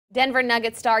Denver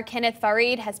Nuggets star Kenneth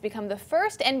Faried has become the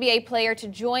first NBA player to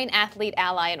join Athlete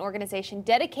Ally, an organization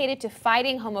dedicated to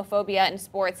fighting homophobia in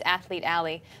sports. Athlete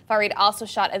Ally. Faried also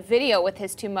shot a video with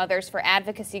his two mothers for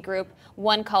advocacy group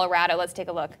One Colorado. Let's take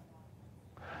a look.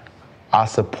 I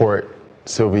support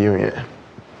civil union.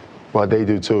 Well, they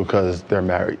do too because they're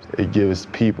married. It gives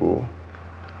people,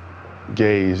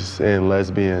 gays and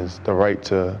lesbians, the right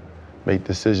to make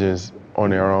decisions on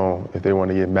their own if they want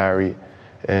to get married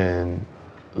and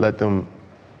let them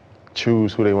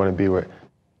choose who they want to be with.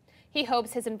 He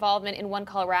hopes his involvement in One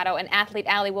Colorado and Athlete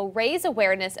Ally will raise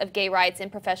awareness of gay rights in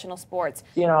professional sports.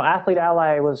 You know, Athlete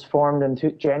Ally was formed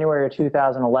in January of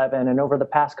 2011, and over the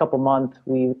past couple months,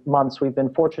 we've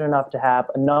been fortunate enough to have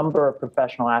a number of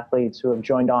professional athletes who have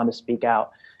joined on to speak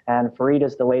out, and Faried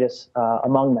is the latest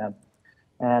among them.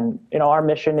 And, you know, our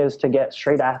mission is to get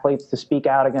straight athletes to speak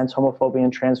out against homophobia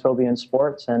and transphobia in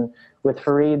sports. And with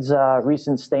Faried's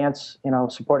recent stance, you know,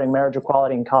 supporting marriage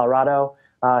equality in Colorado,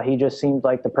 he just seemed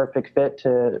like the perfect fit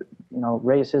to, you know,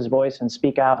 raise his voice and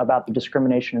speak out about the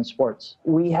discrimination in sports.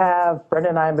 We have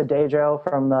Brendan Iambadejo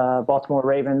from the Baltimore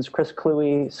Ravens, Chris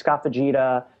Cluey, Scott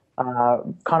Fajita,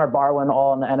 Connor Barwin,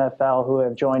 all in the NFL who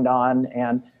have joined on.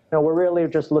 And, you know, we're really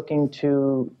just looking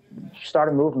to start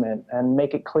a movement and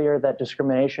make it clear that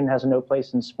discrimination has no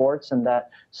place in sports and that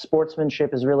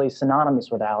sportsmanship is really synonymous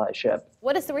with allyship.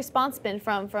 What has the response been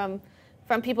from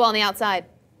people on the outside?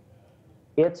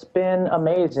 It's been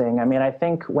amazing. I mean, I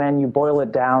think when you boil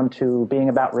it down to being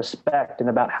about respect and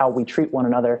about how we treat one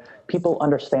another, people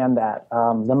understand that.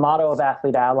 The motto of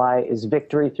Athlete Ally is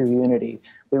victory through unity.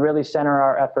 We really center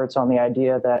our efforts on the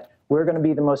idea that we're going to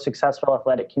be the most successful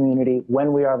athletic community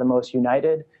when we are the most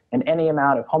united, and any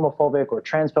amount of homophobic or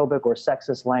transphobic or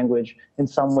sexist language in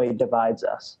some way divides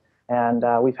us. And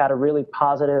we've had a really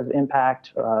positive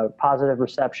impact, positive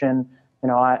reception. You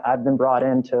know, I've been brought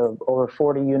into over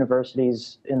 40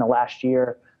 universities in the last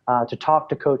year to talk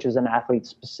to coaches and athletes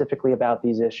specifically about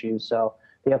these issues. So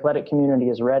the athletic community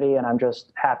is ready, and I'm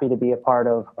just happy to be a part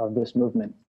of this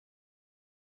movement.